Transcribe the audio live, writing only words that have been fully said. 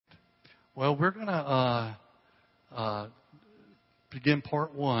Well, we're going to begin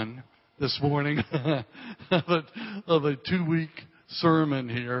part one this morning of a 2-week sermon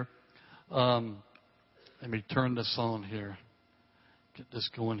here. Let me turn this on here. Get this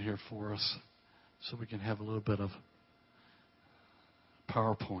going here for us so we can have a little bit of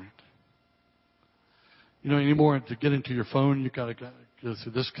PowerPoint. You know, anymore to get into your phone, you've got to go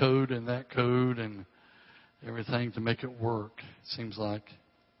through this code and that code and everything to make it work, it seems like.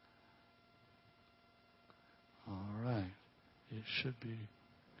 All right. It should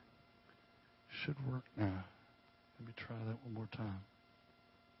work now. Let me try that one more time.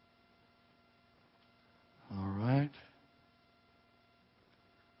 All right.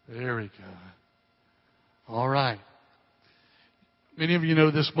 There we go. All right. Many of you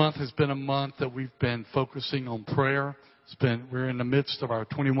know this month has been a month that we've been focusing on prayer. We're in the midst of our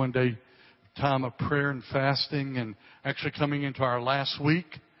 21-day time of prayer and fasting, and actually coming into our last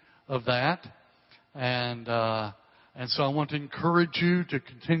week of that. And so I want to encourage you to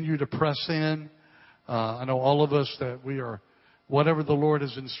continue to press in. I know all of us that we are, whatever the Lord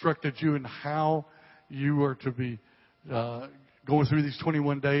has instructed you and how you are to be going through these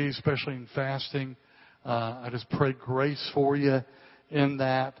 21 days, especially in fasting. I just pray grace for you in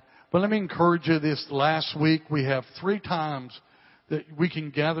that. But let me encourage you this last week. We have 3 times that we can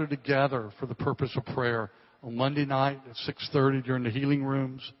gather together for the purpose of prayer. On Monday night at 6:30 during the healing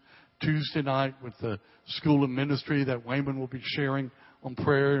rooms. Tuesday night with the School of Ministry that Wayman will be sharing on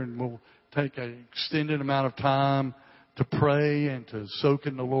prayer, and we'll take an extended amount of time to pray and to soak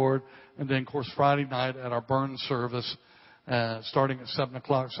in the Lord. And then, of course, Friday night at our burn service, starting at 7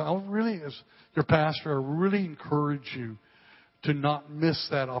 o'clock. So I really, as your pastor, I really encourage you to not miss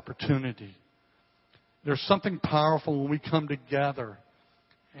that opportunity. There's something powerful when we come together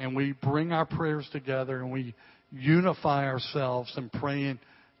and we bring our prayers together and we unify ourselves in praying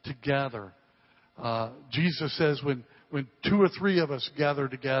together. Jesus says when 2 or 3 of us gather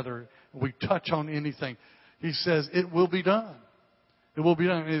together and we touch on anything, He says it will be done. It will be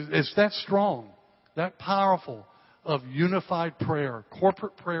done. It's that strong, that powerful of unified prayer.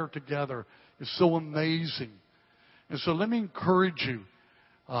 Corporate prayer together is so amazing. And so let me encourage you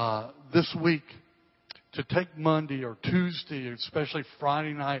this week to take Monday or Tuesday, or especially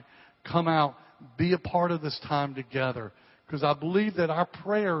Friday night, come out, be a part of this time together. Because I believe that our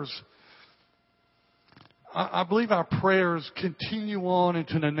prayers, I believe our prayers continue on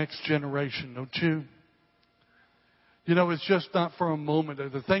into the next generation, don't you? You know, it's just not for a moment.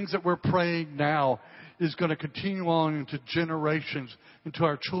 The things that we're praying now is going to continue on into generations, into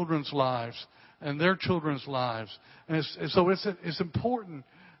our children's lives and their children's lives. And so it's important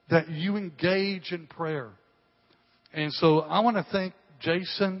that you engage in prayer. And so I want to thank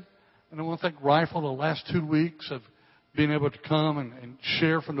Jason, and I want to thank Rifle the last 2 weeks of being able to come and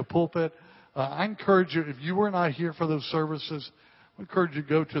share from the pulpit. I encourage you, if you were not here for those services, I encourage you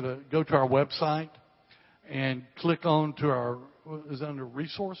to go to our website and click on to our, is it under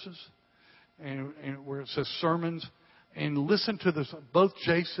resources? And where it says sermons, and listen to this. Both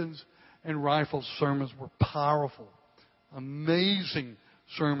Jason's and Rifle's sermons were powerful, amazing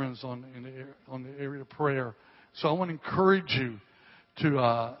sermons on the area of prayer. So I want to encourage you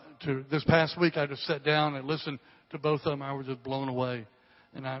to this past week I just sat down and listened to both of them. I was just blown away,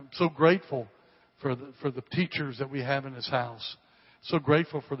 and I'm so grateful for the teachers that we have in this house. So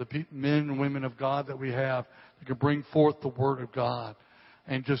grateful for the men and women of God that we have that can bring forth the Word of God,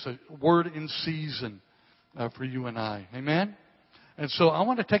 and just a word in season for you and I. Amen. And so I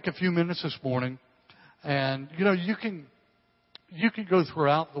want to take a few minutes this morning, and you know you can go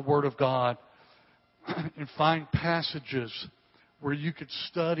throughout the Word of God and find passages where you could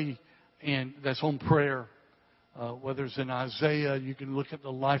study, and that's on prayer. Whether it's in Isaiah, you can look at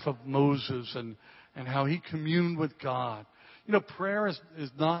the life of Moses and how he communed with God. You know, prayer is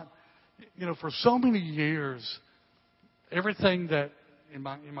not, you know, for so many years, everything that in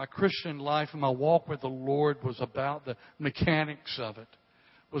my Christian life and my walk with the Lord was about the mechanics of it,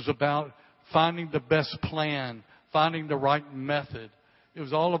 was about finding the best plan, finding the right method. It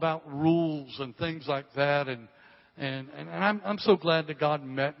was all about rules and things like that. And I'm so glad that God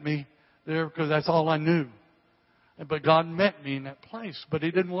met me there, because that's all I knew. But God met me in that place. But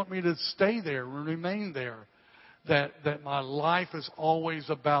He didn't want me to stay there and remain there. That my life is always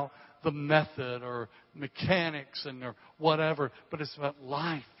about the method or mechanics or whatever. But it's about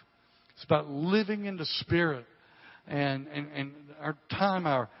life. It's about living in the Spirit. And our time,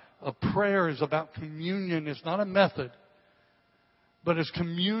 our prayer is about communion. It's not a method, but it's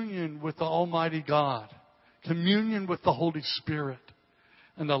communion with the Almighty God. Communion with the Holy Spirit.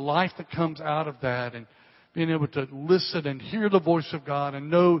 And the life that comes out of that. And being able to listen and hear the voice of God and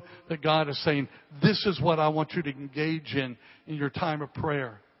know that God is saying, this is what I want you to engage in your time of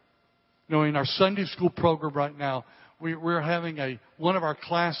prayer. You know, in our Sunday school program right now, we're having one of our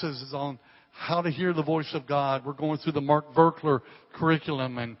classes is on how to hear the voice of God. We're going through the Mark Verkler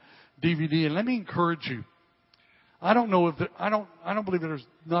curriculum and DVD. And let me encourage you. I don't believe that there's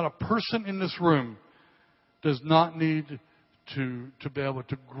not a person in this room does not need to be able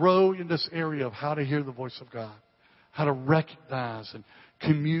to grow in this area of how to hear the voice of God, how to recognize and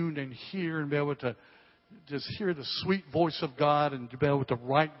commune and hear and be able to just hear the sweet voice of God and to be able to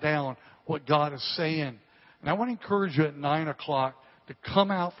write down what God is saying. And I want to encourage you at 9 o'clock to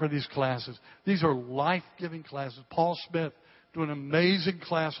come out for these classes. These are life-giving classes. Paul Smith doing an amazing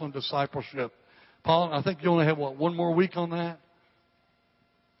class on discipleship. Paul, I think you only have, one more week on that?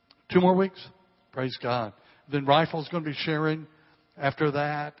 2 more weeks? Praise God. Then Rifle's going to be sharing after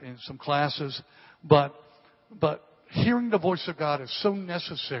that in some classes. But hearing the voice of God is so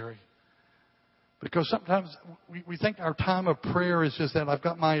necessary. Because sometimes we think our time of prayer is just that I've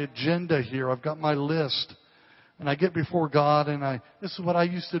got my agenda here. I've got my list. And I get before God and this is what I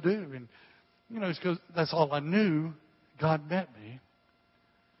used to do. And, it's because that's all I knew. God met me.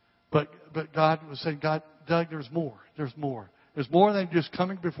 But God was saying, Doug, there's more. There's more. There's more than just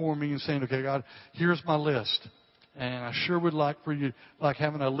coming before me and saying, okay, God, here's my list. And I sure would like for you, like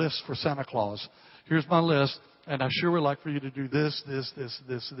having a list for Santa Claus. Here's my list. And I sure would like for you to do this, this, this,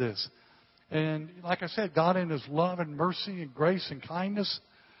 this, this. And like I said, God in His love and mercy and grace and kindness,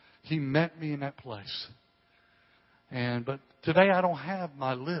 He met me in that place. But today I don't have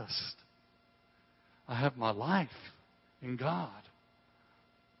my list. I have my life in God.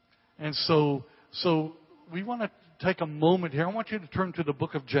 And so we want to take a moment here. I want you to turn to the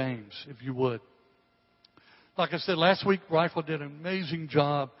book of James, if you would. Like I said, last week, Rifle did an amazing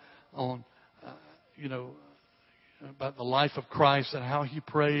job on, about the life of Christ and how He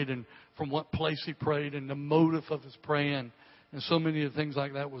prayed and from what place He prayed and the motive of His praying. And so many of the things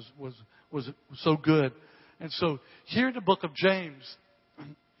like that was so good. And so here in the book of James,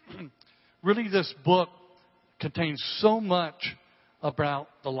 really this book contains so much about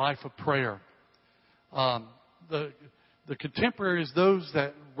the life of prayer. The contemporaries, those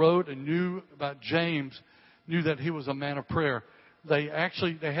that wrote and knew about James, knew that he was a man of prayer. They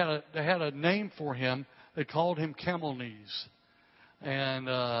had a name for him. They called him Camel Knees. And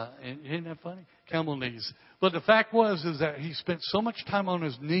isn't that funny? Camel Knees. But the fact is that he spent so much time on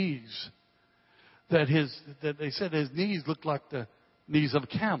his knees that they said his knees looked like the knees of a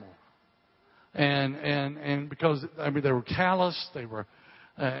camel. And because they were calloused,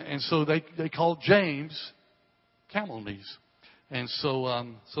 and so they called James Camel Knees. And so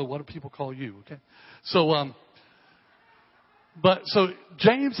what do people call you? Okay, so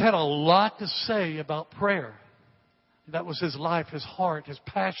James had a lot to say about prayer. That was his life, his heart, his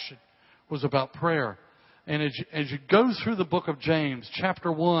passion was about prayer. And as you go through the book of James, chapter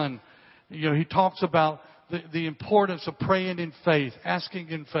 1, he talks about the importance of praying in faith, asking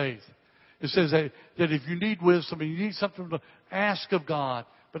in faith. It says that if you need wisdom and you need something to ask of God,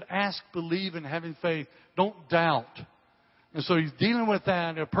 but ask, believe, and having faith. Don't doubt. And so he's dealing with that.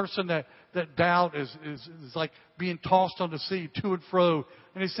 And a person that doubt is like being tossed on the sea to and fro.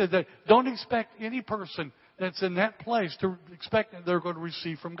 And he said that don't expect any person that's in that place to expect that they're going to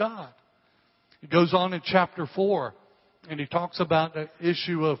receive from God. He goes on in chapter 4, and he talks about the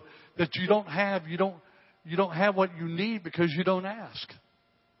issue of that you don't have what you need because you don't ask.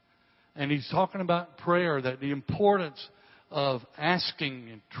 And he's talking about prayer, that the importance of asking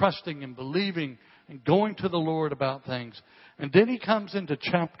and trusting and believing and going to the Lord about things. And then he comes into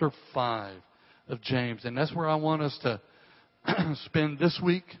chapter 5 of James. And that's where I want us to spend this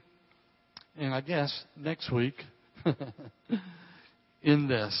week and I guess next week in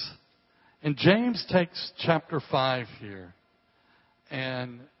this. And James takes chapter 5 here.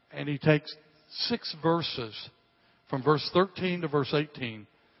 And he takes 6 verses from verse 13 to verse 18.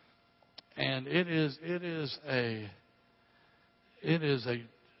 And it is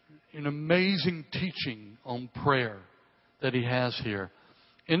an amazing teaching on prayer that he has here.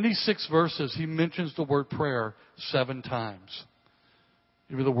 In these 6 verses, he mentions the word prayer 7 times.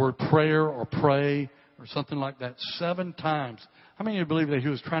 Either the word prayer or pray or something like that 7 times. How many of you believe that he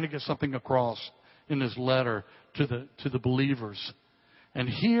was trying to get something across in his letter to the believers? And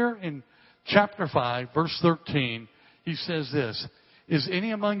here in chapter 5, verse 13, he says this: is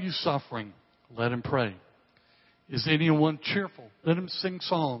any among you suffering? Let him pray. Is anyone cheerful? Let him sing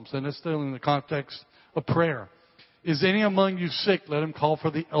psalms. And that's still in the context of prayer. Is any among you sick? Let him call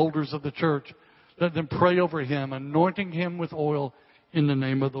for the elders of the church. Let them pray over him, anointing him with oil in the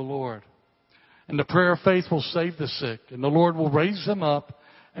name of the Lord. And the prayer of faith will save the sick, and the Lord will raise them up,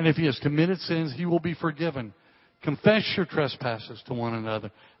 and if he has committed sins, he will be forgiven. Confess your trespasses to one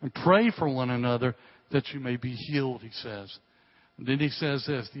another, and pray for one another that you may be healed, he says. And then he says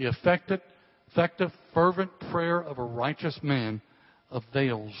this, the effective, fervent prayer of a righteous man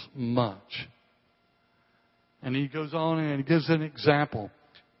avails much. And he goes on and he gives an example.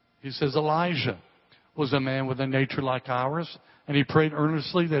 He says Elijah was a man with a nature like ours, and he prayed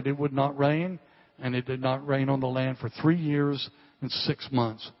earnestly that it would not rain, and it did not rain on the land for 3 years and 6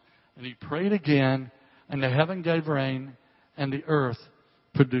 months. And he prayed again, and the heaven gave rain, and the earth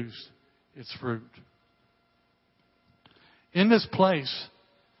produced its fruit. In this place,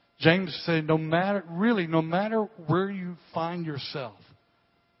 James said, no matter where you find yourself,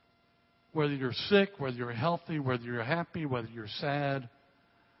 whether you're sick, whether you're healthy, whether you're happy, whether you're sad,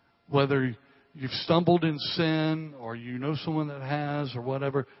 whether you've stumbled in sin or you know someone that has or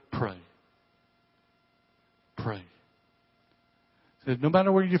whatever, pray. Pray. No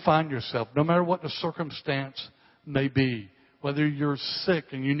matter where you find yourself, no matter what the circumstance may be, whether you're sick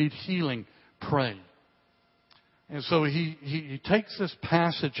and you need healing, pray. And so he takes this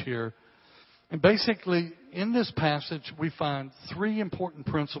passage here, and basically in this passage we find 3 important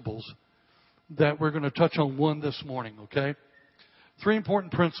principles that we're going to touch on one this morning, okay? 3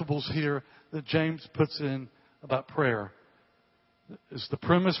 important principles here that James puts in about prayer. It's the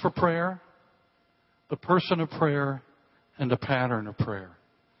premise for prayer, the person of prayer, and the pattern of prayer.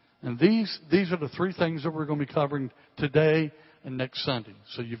 And these are the 3 things that we're going to be covering today and next Sunday.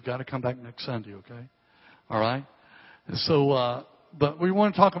 So you've got to come back next Sunday, okay? All right? And so, but we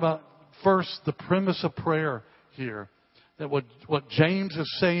want to talk about first the premise of prayer here. That what James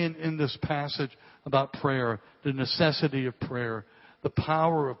is saying in this passage about prayer, the necessity of prayer, the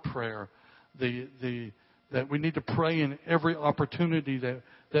power of prayer, that we need to pray in every opportunity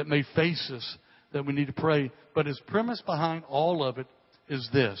that may face us, that we need to pray. But his premise behind all of it is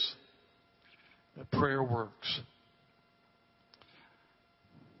this, that prayer works.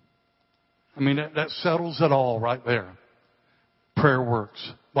 I mean, that settles it all right there. Prayer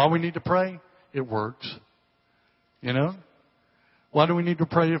works. Why we need to pray? It works. You know? Why do we need to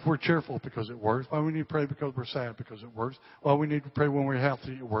pray if we're cheerful? Because it works. Why do we need to pray because we're sad? Because it works. Why do we need to pray when we're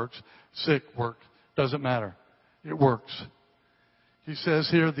healthy? It works. Sick, works. Doesn't matter. It works. He says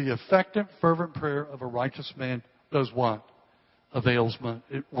here, the effective, fervent prayer of a righteous man does what? Avails much.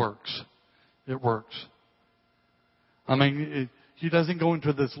 It works. It works. I mean, he doesn't go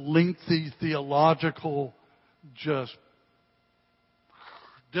into this lengthy theological just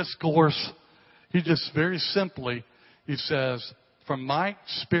discourse. He just very simply, he says, from my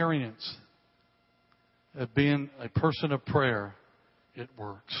experience of being a person of prayer, it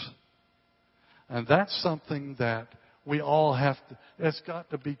works. And that's something that we all have to, it's got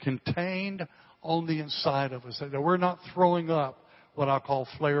to be contained on the inside of us. That we're not throwing up what I call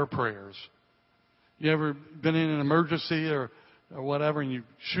flare prayers. You ever been in an emergency or whatever and you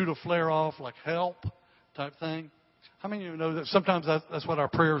shoot a flare off like help type thing? How many of you know that sometimes that's what our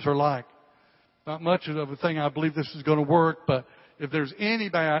prayers are like? Not much of a thing, I believe this is going to work, but if there's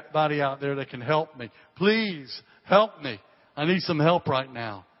anybody out there that can help me, please help me. I need some help right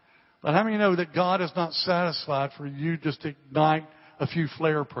now. But how many know that God is not satisfied for you just to ignite a few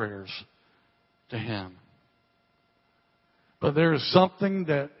flare prayers to Him? But there is something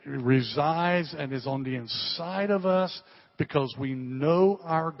that resides and is on the inside of us because we know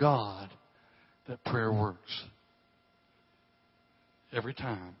our God, that prayer works. Every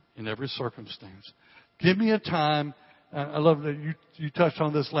time, in every circumstance. Give me a time, I love that you touched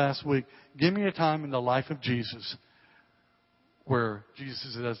on this last week. Give me a time in the life of Jesus where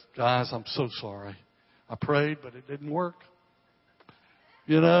Jesus says, guys, I'm so sorry. I prayed, but it didn't work.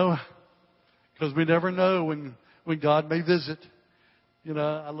 You know, because we never know when God may visit. You know,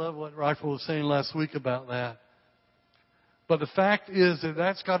 I love what Rifle was saying last week about that. But the fact is that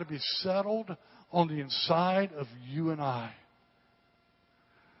that's got to be settled on the inside of you and I.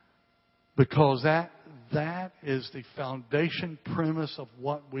 Because that is the foundation premise of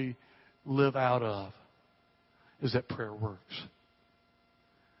what we live out of, is that prayer works.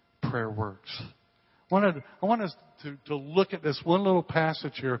 Prayer works. I want us to look at this one little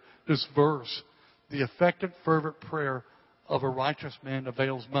passage here, this verse. The effective, fervent prayer of a righteous man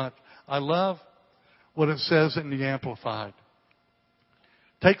avails much. I love what it says in the Amplified.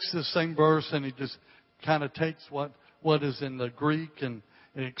 Takes the same verse and he just kind of takes what is in the Greek and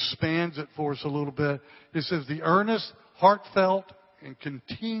expands it for us a little bit. It says, the earnest, heartfelt, and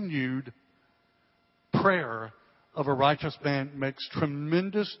continued prayer of a righteous man makes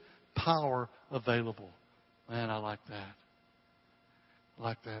tremendous power available. Man, I like that. I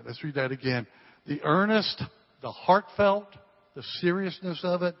like that. Let's read that again. The earnest, the heartfelt, the seriousness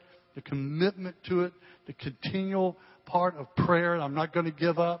of it, the commitment to it, the continual part of prayer, I'm not going to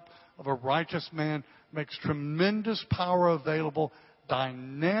give up, of a righteous man makes tremendous power available,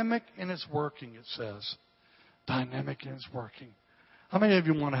 dynamic in its working, it says. Dynamic in its working. How many of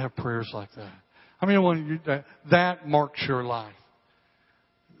you want to have prayers like that? How many want you that marks your life?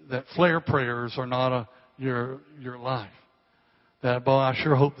 That flare prayers are not your life. That, boy, I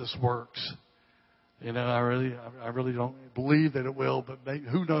sure hope this works. You know, I really don't believe that it will, but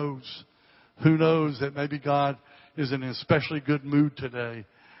who knows? Who knows that maybe God is in an especially good mood today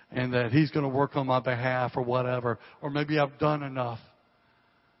and that He's going to work on my behalf or whatever. Or maybe I've done enough.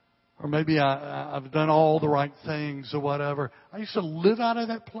 Or maybe I've done all the right things or whatever. I used to live out of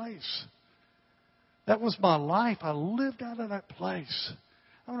that place. That was my life. I lived out of that place.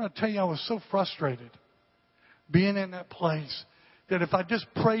 I want to tell you, I was so frustrated being in that place that if I just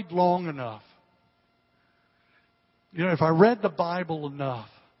prayed long enough, you know, if I read the Bible enough,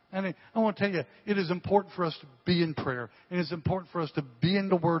 and I want to tell you, it is important for us to be in prayer. It is important for us to be in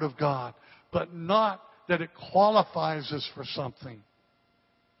the Word of God, but not that it qualifies us for something.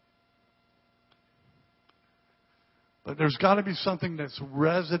 But there's got to be something that's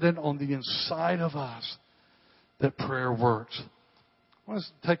resident on the inside of us that prayer works. I want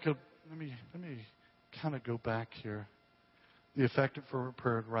to take let me kind of go back here. The effective fervent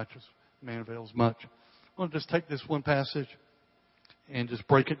prayer of the righteous man avails much. I want to just take this one passage and just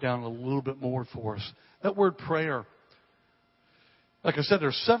break it down a little bit more for us. That word prayer, like I said,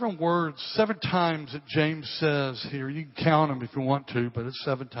 there's 7 words, 7 times that James says here. You can count them if you want to, but it's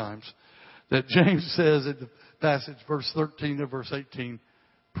 7 times that James says in the passage, verse 13 to verse 18,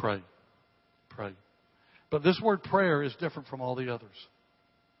 pray. Pray. But this word prayer is different from all the others.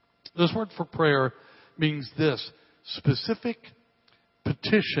 This word for prayer means this: specific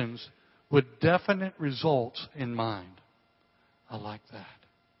petitions with definite results in mind. I like that.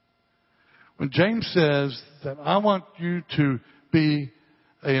 When James says that I want you to be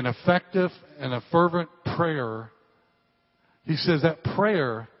an effective and a fervent prayer, he says that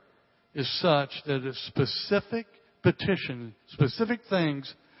prayer is such that it's specific petition, specific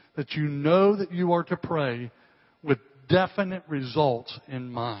things that you know that you are to pray with definite results in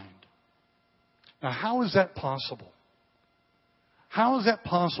mind. Now, how is that possible? How is that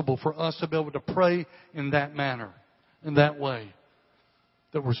possible for us to be able to pray in that manner, in that way?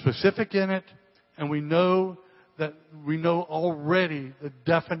 That we're specific in it, and we know already the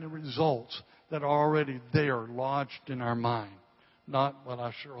definite results that are already there, lodged in our mind. Not, well,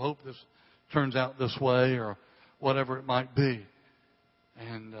 I sure hope this turns out this way or whatever it might be.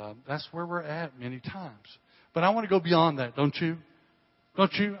 And that's where we're at many times. But I want to go beyond that, don't you?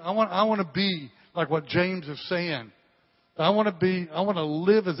 Don't you? I want to be like what James is saying. I want to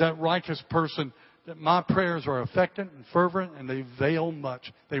live as that righteous person, that my prayers are effective and fervent and they avail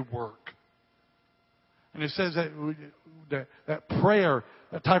much. They work. And it says that prayer,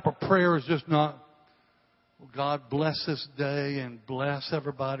 that type of prayer is just not, well, God bless this day and bless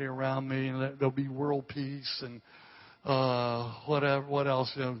everybody around me and there'll be world peace and whatever. What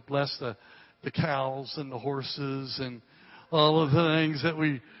else? You know, bless the cows and the horses and all of the things that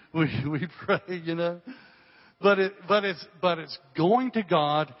we pray. You know. But it's going to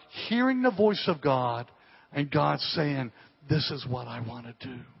God, hearing the voice of God, and God saying, this is what I want to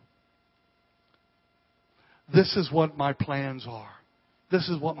do. This is what my plans are. This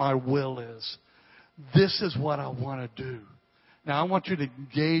is what my will is. This is what I want to do. Now, I want you to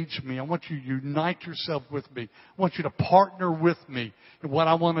engage me. I want you to unite yourself with me. I want you to partner with me in what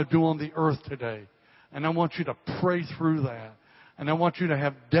I want to do on the earth today. And I want you to pray through that. And I want you to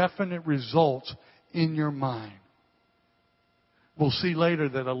have definite results in your mind. We'll see later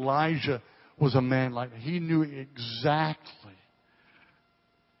that Elijah was a man like that. He knew exactly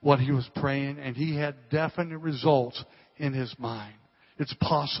what he was praying, and he had definite results in his mind. It's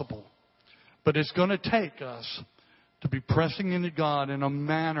possible. But it's going to take us to be pressing into God in a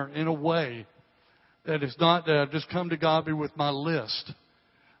manner, in a way, that it's not that I just come to God with my list,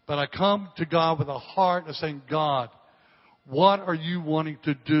 but I come to God with a heart of saying, God, what are you wanting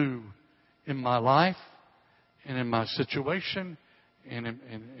to do in my life and in my situation and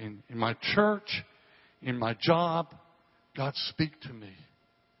in my church, in my job? God, speak to me.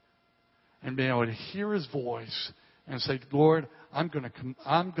 And being able to hear His voice and say, Lord, I'm going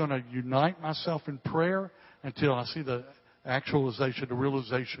to unite myself in prayer until I see the actualization, the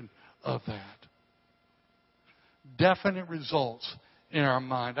realization of that. Definite results in our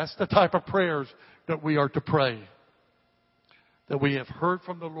mind. That's the type of prayers that we are to pray. That we have heard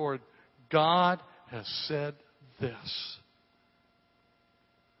from the Lord. God has said this.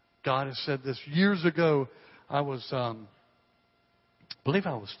 God has said this. Years ago, I believe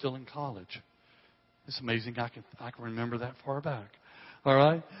I was still in college. It's amazing I can remember that far back. All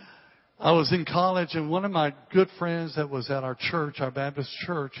right? I was in college, and one of my good friends that was at our church, our Baptist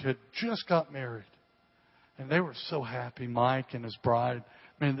church, had just got married. And they were so happy, Mike and his bride.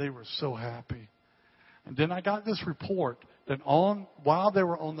 Man, they were so happy. And then I got this report that while they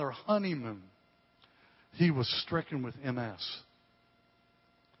were on their honeymoon, he was stricken with MS.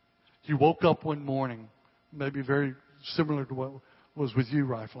 He woke up one morning, maybe very similar to what was with you,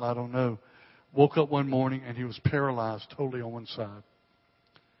 Rifle, I don't know. Woke up one morning and he was paralyzed totally on one side.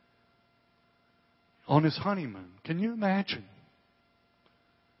 On his honeymoon. Can you imagine?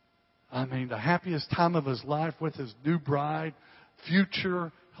 I mean, the happiest time of his life with his new bride,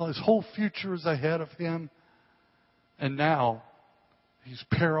 future, his whole future is ahead of him. And now he's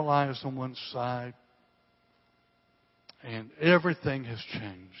paralyzed on one side. And everything has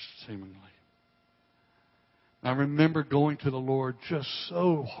changed, seemingly. I remember going to the Lord just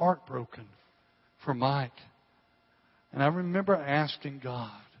so heartbroken for Mike. And I remember asking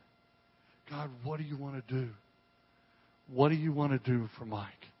God, what do you want to do? What do you want to do for Mike?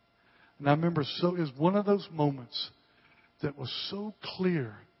 And I remember it was one of those moments that was so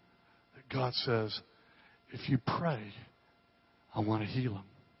clear that God says, if you pray, I want to heal him.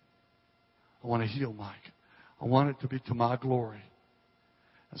 I want to heal Mike. I want it to be to my glory.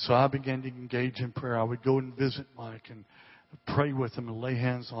 And so I began to engage in prayer. I would go and visit Mike and pray with him and lay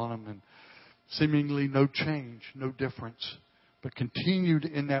hands on him. And seemingly no change, no difference. But continued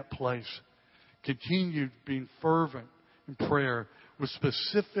in that place. Continued being fervent in prayer with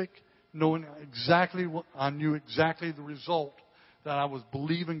specific, knowing exactly what I knew exactly the result that I was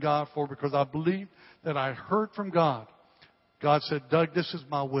believing God for, because I believed that I heard from God. God said, Doug, this is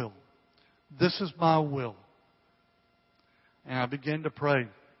my will. This is my will. And I began to pray.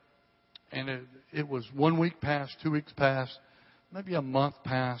 And it was 1 week passed, 2 weeks passed, maybe a month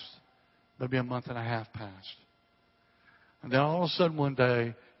passed, maybe a month and a half passed. And then all of a sudden one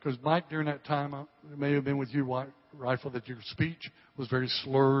day, because Mike, during that time, it may have been with you, Rifle, that your speech was very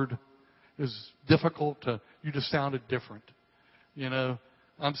slurred. It was difficult you just sounded different. You know,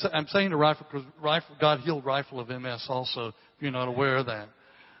 I'm saying to Rifle because God healed Rifle of MS also, if you're not aware of that.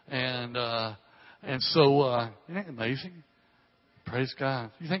 And so, isn't it amazing? Praise God.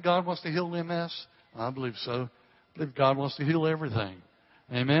 You think God wants to heal MS? I believe so. I believe God wants to heal everything.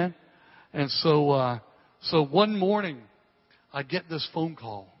 Amen? And so one morning, I get this phone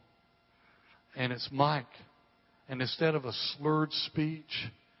call. And it's Mike. And instead of a slurred speech,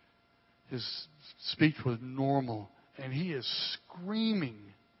 his speech was normal. And he is screaming,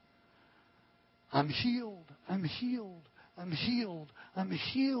 I'm healed, I'm healed, I'm healed, I'm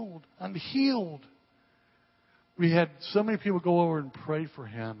healed, I'm healed. We had so many people go over and pray for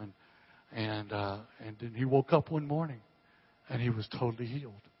him. And then he woke up one morning and he was totally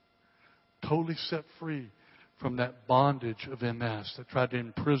healed. Totally set free from that bondage of MS that tried to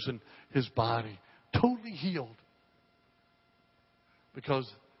imprison his body. Totally healed.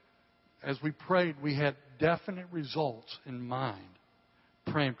 Because as we prayed, we had definite results in mind.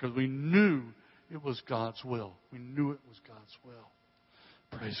 Praying because we knew it was God's will. We knew it was God's will.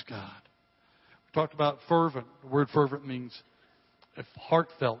 Praise God. We talked about fervent. The word fervent means a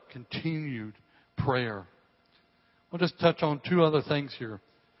heartfelt, continued prayer. We'll just touch on two other things here.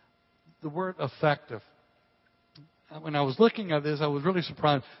 The word effective. When I was looking at this, I was really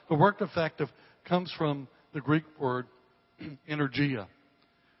surprised. The word effective comes from the Greek word energia,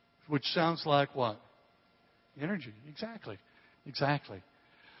 which sounds like what? Energy. Exactly.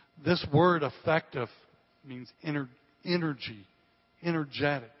 This word effective means energy,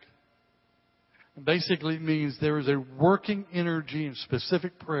 energetic. It basically means there is a working energy in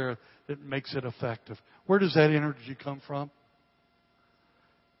specific prayer that makes it effective. Where does that energy come from?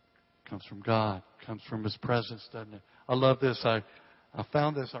 It comes from God. It comes from His presence, doesn't it? I love this. I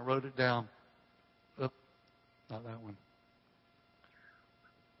found this. I wrote it down. Oop, not that one.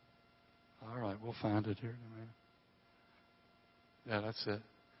 All right, we'll find it here in a minute. Yeah, that's it.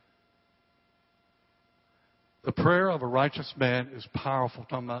 The prayer of a righteous man is powerful.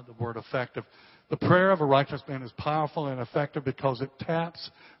 Talking about the word effective. The prayer of a righteous man is powerful and effective because it taps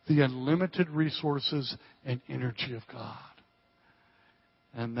the unlimited resources and energy of God.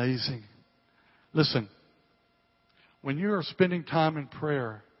 Amazing. Listen, when you are spending time in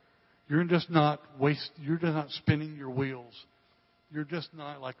prayer, you're just not spinning your wheels. You're just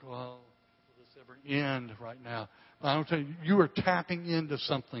not like, well, will this ever end right now? I don't tell you, you are tapping into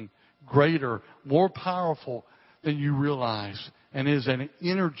something greater, more powerful than you realize. And it is an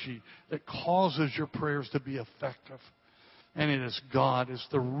energy that causes your prayers to be effective. And it is God. It's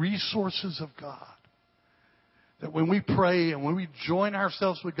the resources of God. That when we pray and when we join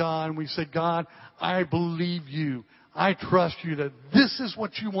ourselves with God and we say, God, I believe you. I trust you that this is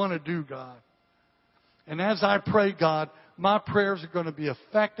what you want to do, God. And as I pray, God, my prayers are going to be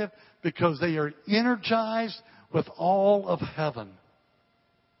effective because they are energized with all of heaven.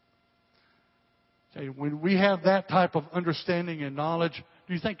 Okay, when we have that type of understanding and knowledge,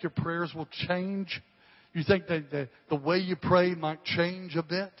 do you think your prayers will change? You think that the way you pray might change a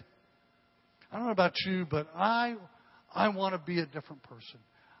bit? I don't know about you, but I want to be a different person.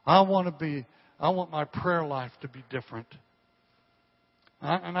 I want my prayer life to be different.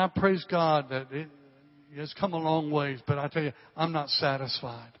 And I praise God that it's come a long ways, but I tell you, I'm not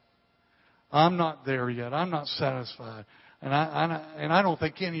satisfied. I'm not there yet. I'm not satisfied. And I don't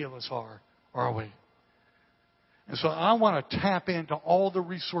think any of us are we? And so I want to tap into all the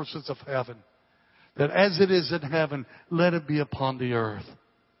resources of heaven. That as it is in heaven, let it be upon the earth.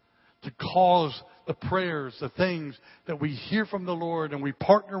 To cause the prayers, the things that we hear from the Lord and we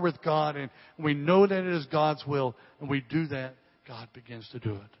partner with God and we know that it is God's will and we do that, God begins to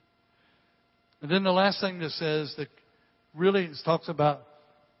do it. And then the last thing that says that really talks about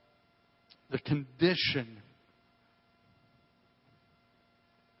the condition.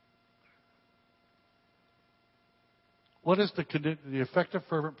 What is the effective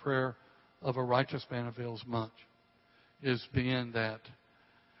fervent prayer of a righteous man avails much? Is being that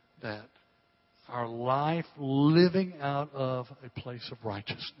our life living out of a place of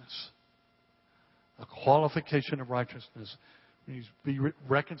righteousness. A qualification of righteousness means be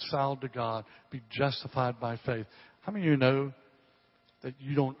reconciled to God, be justified by faith. How many of you know that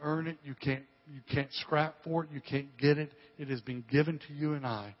you don't earn it, you can't scrap for it, you can't get it? It has been given to you and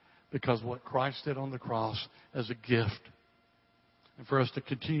I because of what Christ did on the cross as a gift. And for us to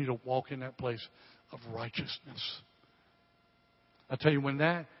continue to walk in that place of righteousness. I tell you, when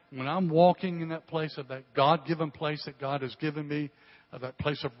I'm walking in that place of that God-given place that God has given me, of that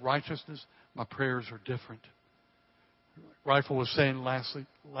place of righteousness, my prayers are different. Rifle was saying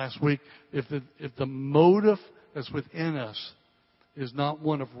last week, if the motive that's within us is not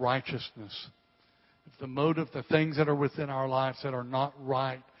one of righteousness, if the motive, the things that are within our lives that are not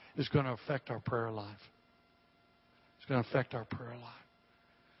right, is going to affect our prayer life. It's going to affect our prayer life.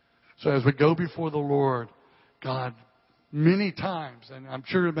 So as we go before the Lord, God, many times, and I'm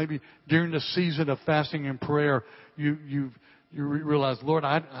sure maybe during the season of fasting and prayer, you realize, Lord,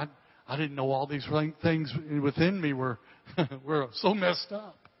 I didn't know all these things within me were so messed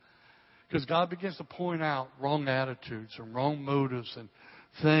up. Because God begins to point out wrong attitudes and wrong motives and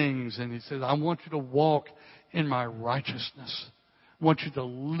things. And He says, I want you to walk in my righteousness. I want you to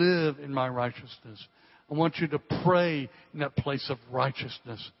live in my righteousness. I want you to pray in that place of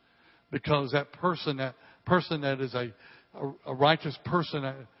righteousness. Because that person that is a righteous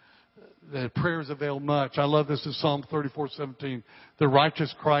person, that prayers avail much. I love this in Psalm 34:17. The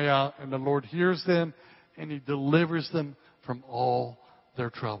righteous cry out, and the Lord hears them, and He delivers them from all their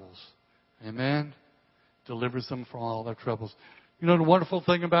troubles. Amen? Delivers them from all their troubles. You know the wonderful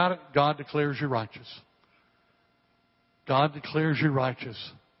thing about it? God declares you righteous. God declares you righteous.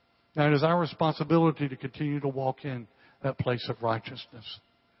 Now it is our responsibility to continue to walk in that place of righteousness.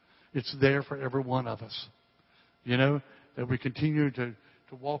 It's there for every one of us. You know, that we continue to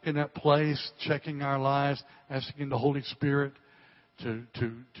walk in that place, checking our lives, asking the Holy Spirit to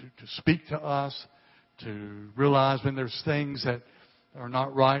speak to us, to realize when there's things that are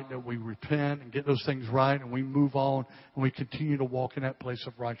not right, that we repent and get those things right, and we move on, and we continue to walk in that place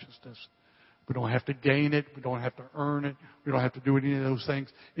of righteousness. We don't have to gain it. We don't have to earn it. We don't have to do any of those things.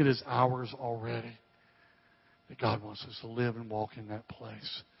 It is ours already. That God wants us to live and walk in that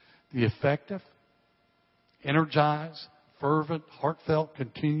place. The effective, energized, fervent, heartfelt,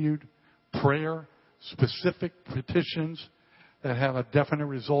 continued prayer, specific petitions that have a definite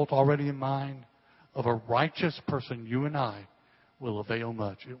result already in mind of a righteous person, you and I, will avail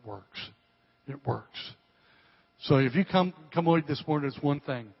much. It works. It works. So if you come away this morning, it's one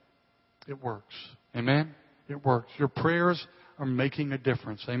thing. It works. Amen? It works. Your prayers are making a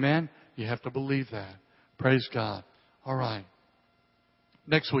difference. Amen? You have to believe that. Praise God. All right.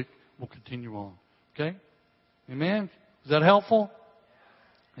 Next week, we'll continue on. Okay? Amen? Is that helpful?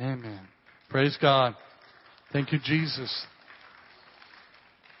 Amen. Praise God. Thank you, Jesus.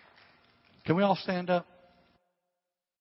 Can we all stand up?